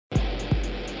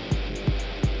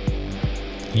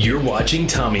You're watching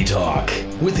Tommy Talk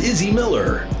with Izzy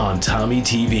Miller on Tommy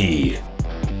TV.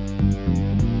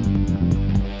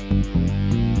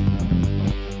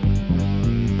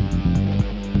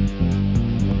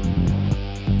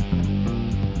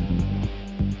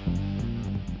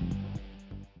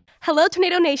 Hello,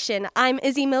 Tornado Nation. I'm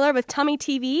Izzy Miller with Tommy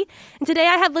TV, and today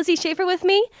I have Lizzie Schafer with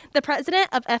me, the president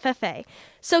of FFA.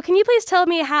 So can you please tell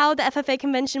me how the FFA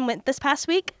convention went this past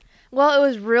week? Well, it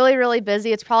was really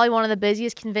busy. It's probably one of the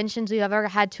busiest conventions we've ever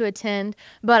had to attend,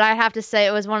 but I have to say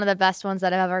it was one of the best ones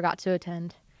that I've ever got to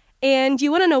attend. And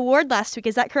you won an award last week,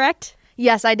 is that correct?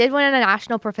 Yes, I did win a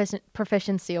National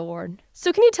Proficiency Award.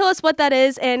 So can you tell us what that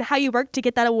is and how you worked to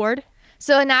get that award?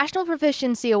 So a National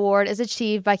Proficiency Award is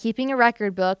achieved by keeping a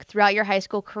record book throughout your high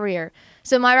school career.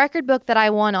 So my record book that I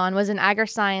won on was in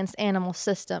Agriscience Animal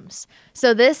Systems.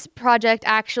 So this project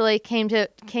actually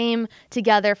came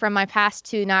together from my past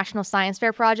two National Science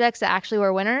Fair projects that actually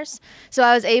were winners. So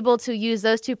I was able to use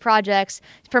those two projects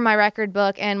for my record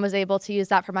book and was able to use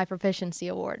that for my Proficiency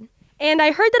Award. And I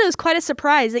heard that it was quite a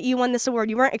surprise that you won this award.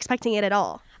 You weren't expecting it at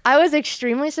all. I was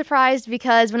extremely surprised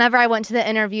because whenever I went to the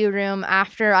interview room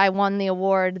after I won the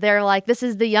award, they're like, this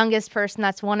is the youngest person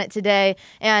that's won it today.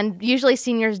 And usually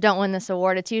seniors don't win this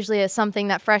award. It's usually something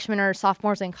that freshmen or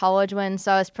sophomores in college win.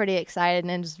 So I was pretty excited and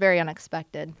it was very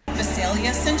unexpected.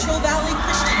 Visalia Central Valley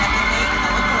Christian FFA,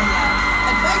 California.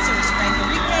 Advisors Frank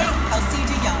Enrique, Kelsey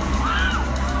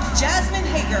DeYoung. Jasmine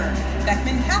Hager,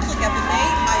 Beckman Catholic FFA,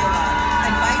 Iowa.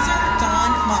 Advisor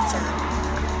Don Mosser.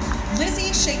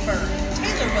 Lizzie Schafer,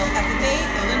 Taylorville FFA,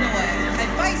 Illinois.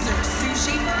 Advisor Sue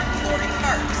Schafer, Lori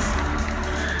Parks.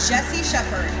 Jesse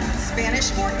Shepard,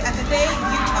 Spanish Fork FFA,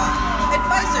 Utah.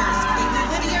 Advisors Haley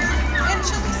Lydiard and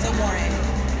Jaleesa Warren.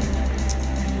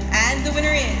 And the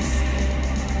winner is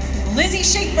Lizzie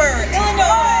Schafer,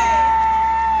 Illinois.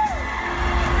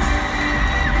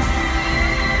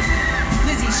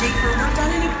 Lizzie Schafer worked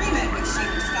on an agreement with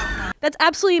Schafer Stock. That's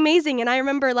absolutely amazing, and I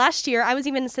remember last year I was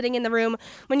even sitting in the room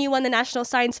when you won the National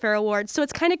Science Fair Award, so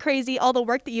it's kind of crazy all the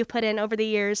work that you've put in over the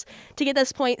years to get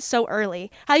this point so early.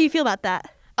 How do you feel about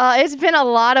that? It's been a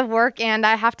lot of work, and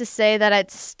I have to say that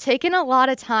it's taken a lot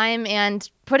of time, and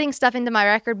putting stuff into my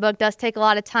record book does take a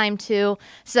lot of time too,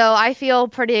 so I feel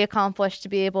pretty accomplished to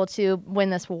be able to win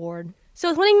this award. So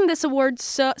with winning this award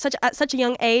at such a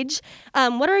young age,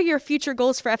 what are your future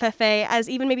goals for FFA as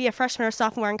even maybe a freshman or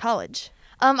sophomore in college?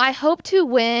 I hope to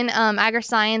win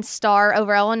Agriscience Star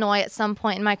over Illinois at some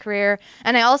point in my career,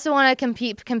 and I also want to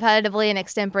compete competitively in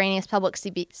extemporaneous public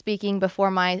speaking before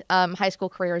my high school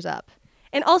career is up.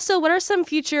 And also, what are some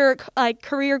future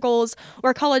career goals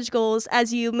or college goals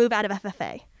as you move out of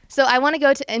FFA? So I want to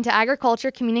go into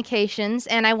agriculture communications,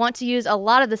 and I want to use a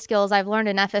lot of the skills I've learned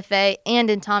in FFA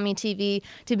and in Tommy TV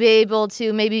to be able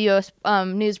to maybe be a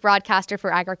news broadcaster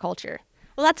for agriculture.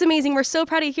 Well, that's amazing. We're so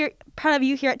proud of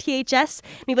you here at THS,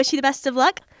 and we wish you the best of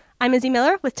luck. I'm Izzy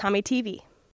Miller with Tommy TV.